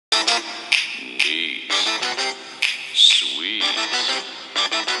Sweet.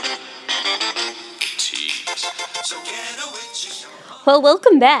 Petite. Well,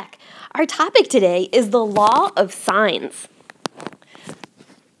 welcome back. Our topic today is the law of sines.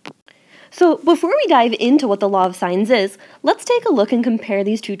 So before we dive into what the law of sines is, let's take a look and compare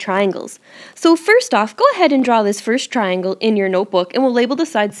these two triangles. So first off, go ahead and draw this first triangle in your notebook and we'll label the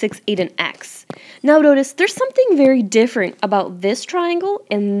sides 6, 8, and X. Now notice there's something very different about this triangle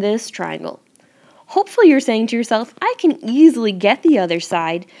and this triangle. Hopefully you're saying to yourself, I can easily get the other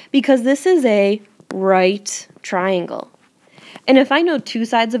side because this is a right triangle. And if I know two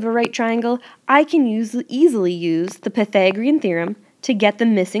sides of a right triangle, I can easily use the Pythagorean theorem to get the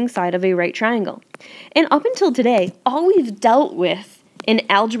missing side of a right triangle. And up until today, all we've dealt with in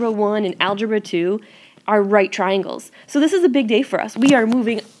Algebra 1 and Algebra 2 are right triangles. So this is a big day for us. We are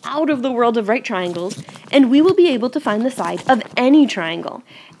moving out of the world of right triangles, and we will be able to find the side of any triangle.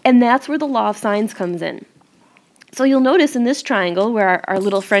 And that's where the law of sines comes in. So you'll notice in this triangle, where our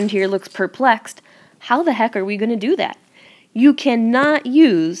little friend here looks perplexed, how the heck are we going to do that? You cannot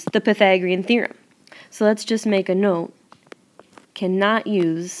use the Pythagorean theorem. So let's just make a note. Cannot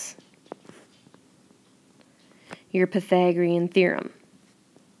use your Pythagorean theorem.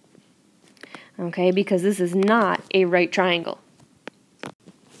 Okay, because this is not a right triangle.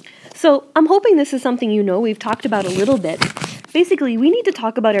 So I'm hoping this is something you know we've talked about a little bit. Basically, we need to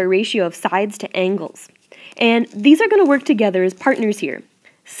talk about our ratio of sides to angles. And these are going to work together as partners here.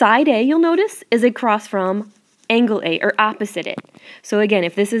 Side A, you'll notice, is across from angle A, or opposite it. So again,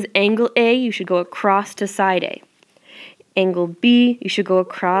 if this is angle A, you should go across to side A. Angle B, you should go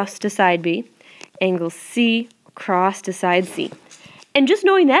across to side B. Angle C, across to side C. And just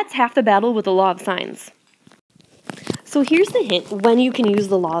knowing that's half the battle with the law of sines. So here's the hint when you can use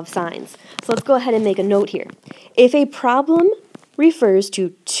the law of sines. So let's go ahead and make a note here. If a problem refers to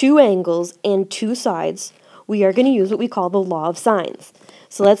two angles and two sides, we are going to use what we call the law of sines.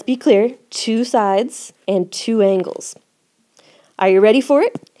 So let's be clear, two sides and two angles. Are you ready for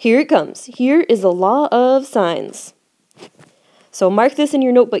it? Here it comes. Here is the law of sines. So mark this in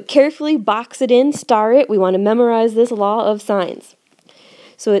your notebook carefully, box it in, star it. We want to memorize this law of sines.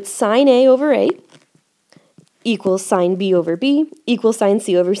 So it's sine A over A equals sine B over B equals sine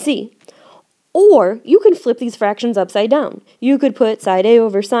C over C. Or you can flip these fractions upside down. You could put sine A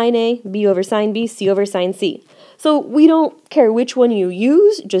over sine A, B over sine B, C over sine C. So we don't care which one you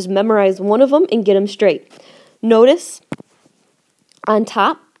use, just memorize one of them and get them straight. Notice on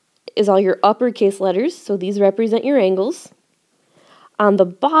top is all your uppercase letters, so these represent your angles. On the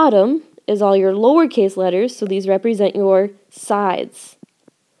bottom is all your lowercase letters, so these represent your sides.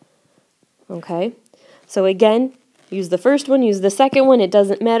 Okay, so again, use the first one, use the second one, it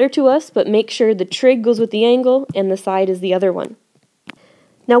doesn't matter to us, but make sure the trig goes with the angle and the side is the other one.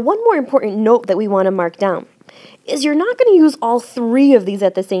 Now, one more important note that we want to mark down is you're not going to use all three of these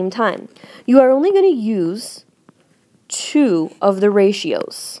at the same time. You are only going to use two of the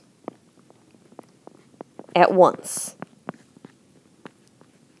ratios at once.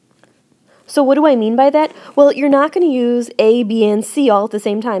 So what do I mean by that? Well, you're not going to use A, B, and C all at the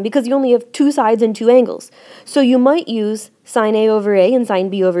same time because you only have two sides and two angles. So you might use sine A over A and sine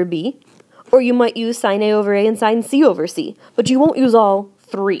B over B, or you might use sine A over A and sine C over C, but you won't use all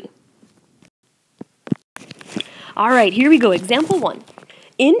three. All right, here we go. Example 1.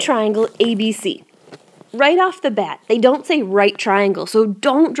 In triangle ABC. Right off the bat, they don't say right triangle, so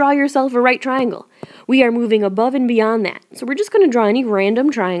don't draw yourself a right triangle. We are moving above and beyond that. So we're just going to draw any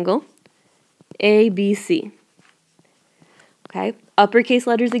random triangle. A, B, C. Okay, uppercase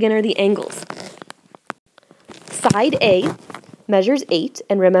letters again are the angles. Side A measures 8,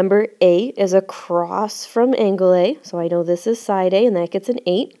 and remember A is across from angle A, so I know this is side A, and that gets an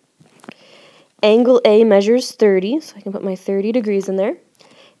 8. Angle A measures 30, so I can put my 30 degrees in there.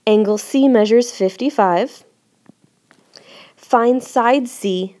 Angle C measures 55. Find side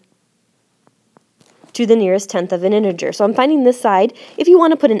C to the nearest tenth of an integer. So I'm finding this side. If you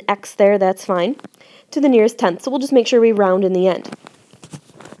want to put an X there, that's fine. To the nearest tenth. So we'll just make sure we round in the end.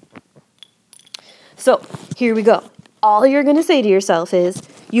 So here we go. All you're going to say to yourself is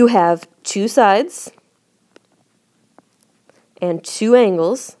you have two sides and two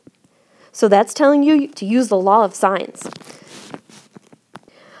angles. So that's telling you to use the law of sines.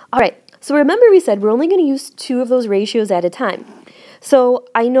 All right. So remember we said we're only going to use two of those ratios at a time. So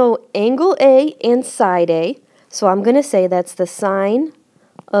I know angle A and side A, so I'm going to say that's the sine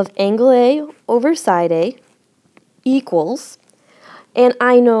of angle A over side A equals, and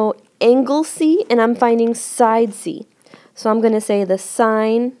I know angle C, and I'm finding side C. So I'm going to say the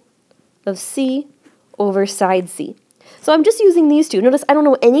sine of C over side C. So I'm just using these two. Notice I don't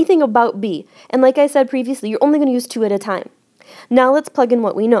know anything about B. And like I said previously, you're only going to use two at a time. Now let's plug in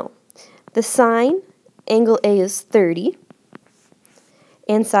what we know. The sine, angle A is 30,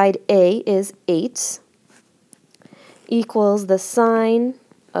 and side A is 8, equals the sine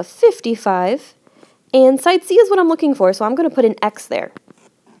of 55, and side C is what I'm looking for, so I'm going to put an X there.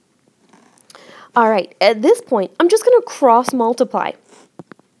 All right, at this point, I'm just going to cross multiply.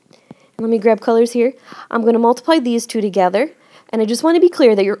 Let me grab colors here. I'm going to multiply these two together, and I just want to be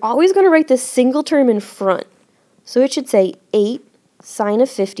clear that you're always going to write this single term in front. So it should say 8 sine of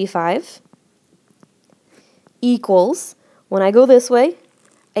 55 equals, when I go this way,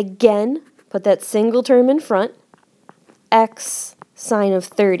 again, put that single term in front, x sine of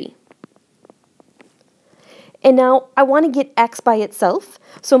 30. And now I want to get x by itself,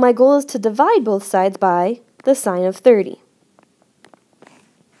 so my goal is to divide both sides by the sine of 30.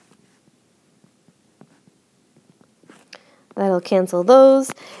 That'll cancel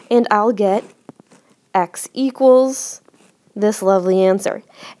those, and I'll get x equals this lovely answer.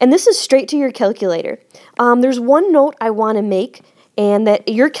 And this is straight to your calculator. There's one note I want to make, and that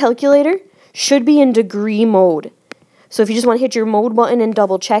your calculator should be in degree mode. So if you just want to hit your mode button and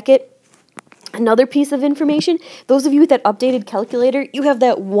double check it. Another piece of information, those of you with that updated calculator, you have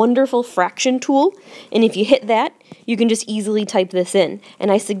that wonderful fraction tool, and if you hit that, you can just easily type this in.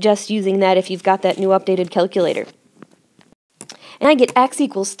 And I suggest using that if you've got that new updated calculator. And I get x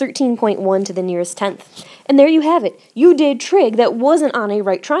equals 13.1 to the nearest tenth. And there you have it. You did trig that wasn't on a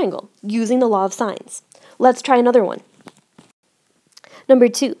right triangle, using the law of sines. Let's try another one. Number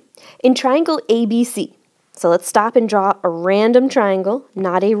 2, in triangle ABC. So let's stop and draw a random triangle,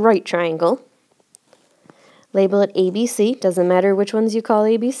 not a right triangle. Label it ABC, doesn't matter which ones you call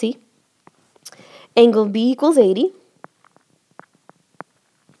ABC. Angle B equals 80.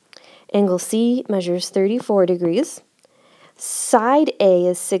 Angle C measures 34 degrees. Side A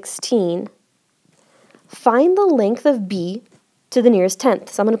is 16. Find the length of B to the nearest tenth.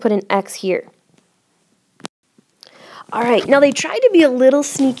 So I'm going to put an X here. All right, now they tried to be a little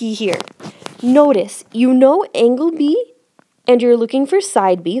sneaky here. Notice, you know angle B, and you're looking for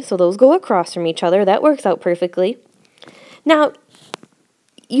side B, so those go across from each other. That works out perfectly. Now,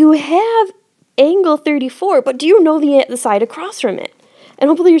 you have angle 34, but do you know the side across from it? And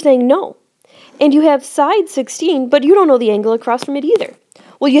hopefully you're saying no. And you have side 16, but you don't know the angle across from it either.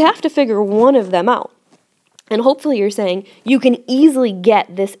 Well, you have to figure one of them out. And hopefully you're saying you can easily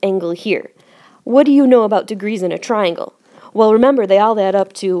get this angle here. What do you know about degrees in a triangle? Well, remember, they all add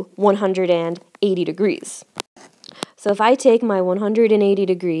up to 180 degrees. So if I take my 180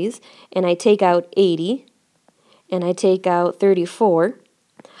 degrees, and I take out 80, and I take out 34,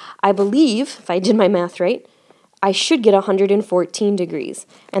 I believe, if I did my math right, I should get 114 degrees.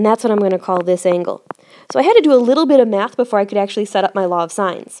 And that's what I'm going to call this angle. So I had to do a little bit of math before I could actually set up my law of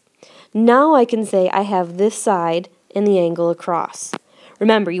sines. Now I can say I have this side and the angle across.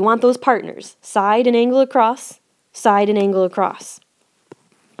 Remember, you want those partners, side and angle across, side and angle across.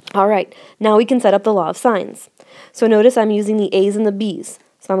 All right, now we can set up the law of sines. So notice I'm using the A's and the B's.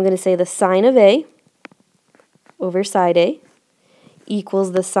 So I'm going to say the sine of A over side A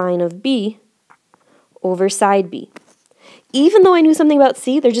equals the sine of B over side B. Even though I knew something about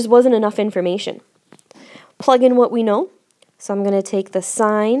C, there just wasn't enough information. Plug in what we know. So I'm going to take the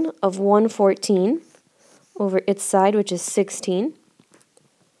sine of 114 over its side, which is 16,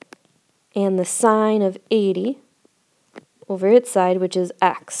 and the sine of 80 over its side, which is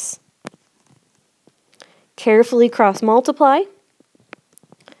x. Carefully cross multiply.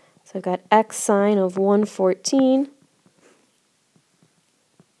 So I've got x sine of 114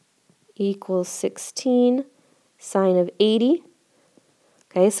 equals 16 sine of 80.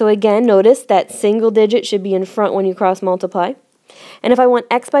 Okay, so again, notice that single digit should be in front when you cross multiply. And if I want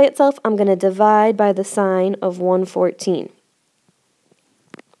x by itself, I'm going to divide by the sine of 114.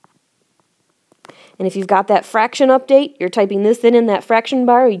 And if you've got that fraction update, you're typing this in that fraction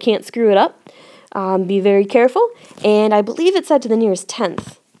bar, you can't screw it up. Be very careful. And I believe it's set to the nearest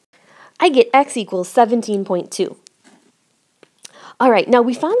tenth. I get x equals 17.2. All right, now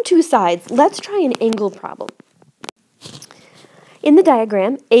we found two sides. Let's try an angle problem. In the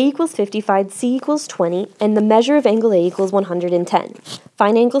diagram, A equals 55, C equals 20, and the measure of angle A equals 110.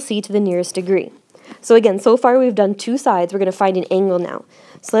 Find angle C to the nearest degree. So again, so far we've done two sides. We're going to find an angle now.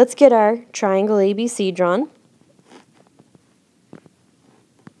 So let's get our triangle ABC drawn.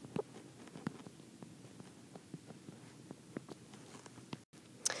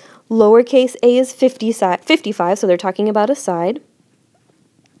 Lowercase a is 55, so they're talking about a side.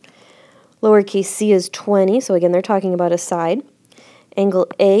 Lowercase c is 20, so again they're talking about a side. Angle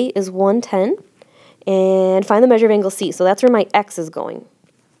A is 110. and find the measure of angle C. So that's where my X is going.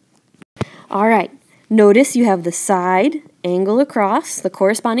 All right, notice you have the side, angle across, the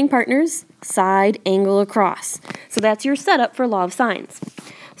corresponding partners, side, angle across. So that's your setup for law of sines.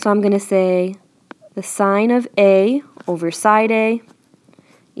 So I'm going to say the sine of A over side A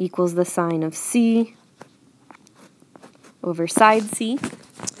equals the sine of C over side C.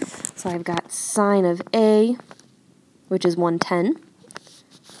 So I've got sine of A, which is 110,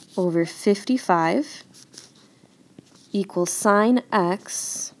 over 55 equals sine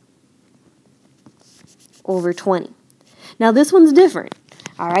X over 20. Now this one's different,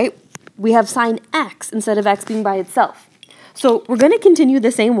 all right? We have sine X instead of X being by itself. So we're going to continue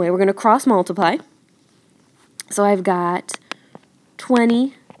the same way. We're going to cross multiply. So I've got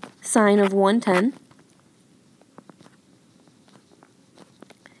 20 sine of 110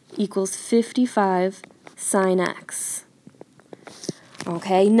 equals 55 sine X.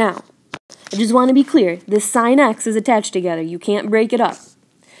 Okay, now, I just want to be clear. This sine X is attached together. You can't break it up.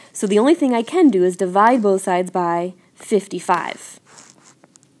 So the only thing I can do is divide both sides by 55.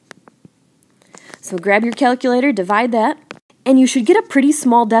 So grab your calculator, divide that, and you should get a pretty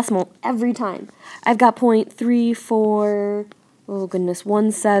small decimal every time. I've got 0.34, oh goodness,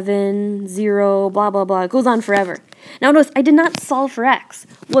 170, blah, blah, blah. It goes on forever. Now notice, I did not solve for X.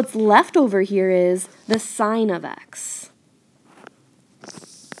 What's left over here is the sine of X.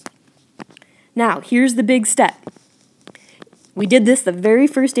 Now, here's the big step. We did this the very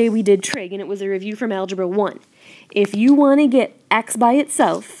first day we did trig, and it was a review from Algebra 1. If you want to get X by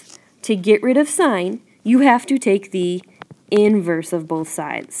itself, to get rid of sine, you have to take the inverse of both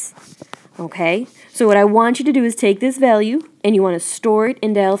sides. Okay? So what I want you to do is take this value, and you want to store it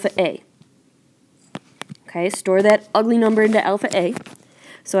into alpha A. Okay, store that ugly number into alpha A.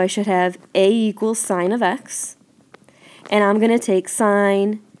 So I should have A equals sine of X, and I'm going to take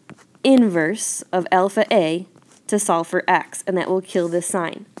sine inverse of alpha A to solve for X, and that will kill this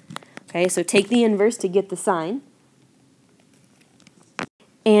sine. Okay, so take the inverse to get the sine.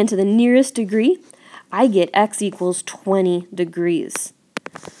 And to the nearest degree, I get X equals 20 degrees.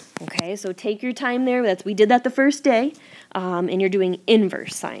 Okay, so take your time there. We did that the first day, and you're doing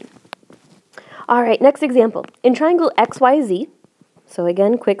inverse sine. All right, next example. In triangle XYZ, so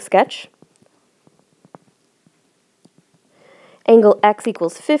again, quick sketch. Angle X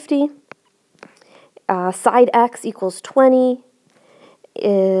equals 50. Side X equals 20.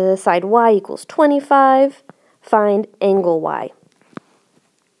 Side Y equals 25. Find angle Y.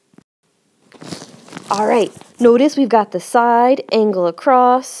 All right, notice we've got the side, angle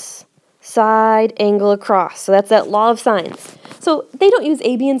across, side, angle across. So that's that law of sines. So they don't use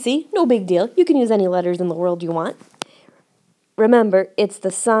A, B, and C. No big deal. You can use any letters in the world you want. Remember, it's the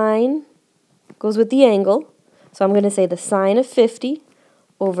sine goes with the angle. So I'm going to say the sine of 50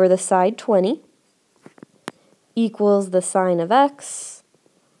 over the side 20 equals the sine of X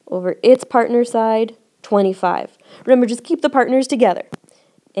over its partner side 25. Remember, just keep the partners together.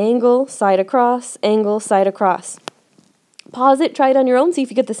 Angle, side across, angle, side across. Pause it, try it on your own, see if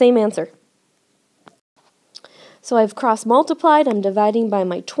you get the same answer. So I've cross multiplied, I'm dividing by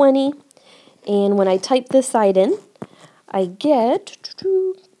my 20, and when I type this side in, I get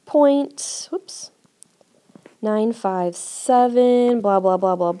 0.957, blah, blah,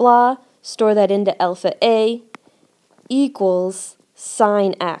 blah, blah, blah. Store that into alpha A equals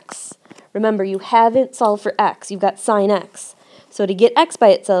sine X. Remember, you haven't solved for X, you've got sine X. So to get X by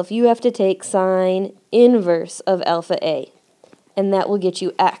itself, you have to take sine inverse of alpha A, and that will get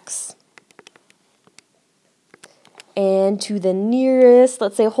you X. And to the nearest,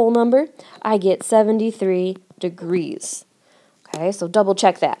 let's say whole number, I get 73 degrees. Okay, so double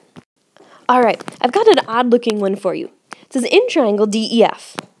check that. All right, I've got an odd looking one for you. It says in triangle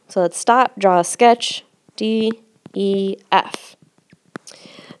DEF. So let's stop, draw a sketch, DEF.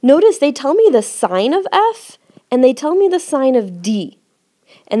 Notice they tell me the sine of F, and they tell me the sine of D.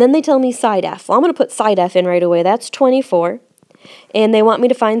 And then they tell me side F. Well, I'm going to put side F in right away. That's 24. And they want me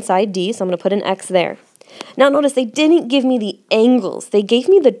to find side D, so I'm going to put an X there. Now notice they didn't give me the angles. They gave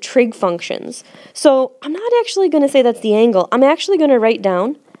me the trig functions. So I'm not actually going to say that's the angle. I'm actually going to write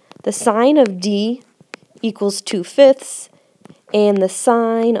down the sine of D equals 2/5, and the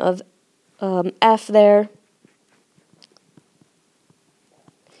sine of F there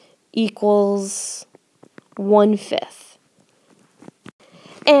equals 1/5.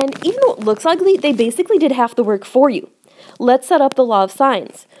 And even though it looks ugly, they basically did half the work for you. Let's set up the law of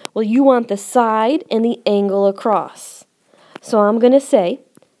sines. Well, you want the side and the angle across. So I'm going to say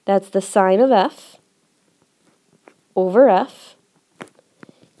that's the sine of F over F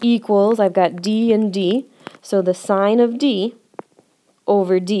equals, I've got D and D, so the sine of D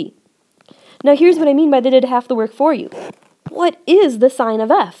over D. Now here's what I mean by they did half the work for you. What is the sine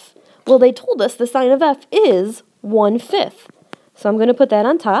of f? Well, they told us the sine of f is 1/5. So I'm going to put that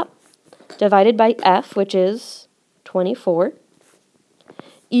on top, divided by f, which is 24,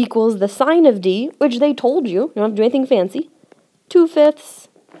 equals the sine of d, which they told you, you don't have to do anything fancy, 2/5,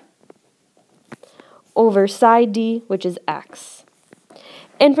 over side d, which is x.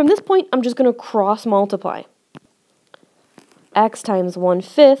 And from this point, I'm just going to cross multiply. X times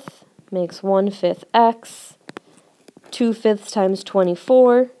 1/5 makes 1/5 x. 2/5 times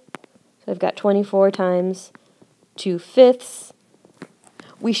 24. So I've got 24 times 2/5.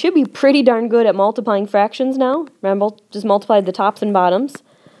 We should be pretty darn good at multiplying fractions now. Remember, just multiply the tops and bottoms.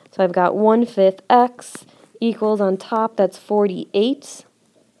 So I've got 1/5 x equals on top, that's 48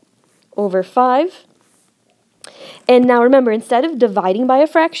 over 5. And now remember, instead of dividing by a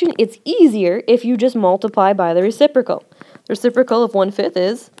fraction, it's easier if you just multiply by the reciprocal. The reciprocal of 1/5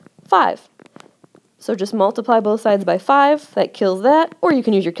 is 5. So just multiply both sides by 5, that kills that, or you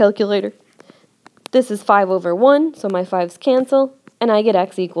can use your calculator. This is 5 over 1, so my 5's cancel, and I get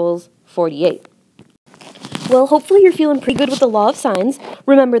x equals 48. Well, hopefully you're feeling pretty good with the law of sines.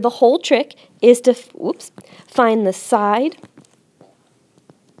 Remember, the whole trick is to find the side,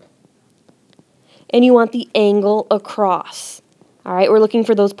 and you want the angle across. All right, we're looking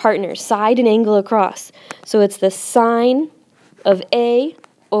for those partners, side and angle across. So it's the sine of A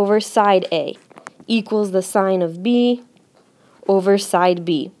over side A equals the sine of B over side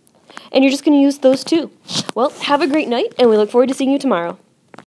B. And you're just going to use those two. Well, have a great night, and we look forward to seeing you tomorrow.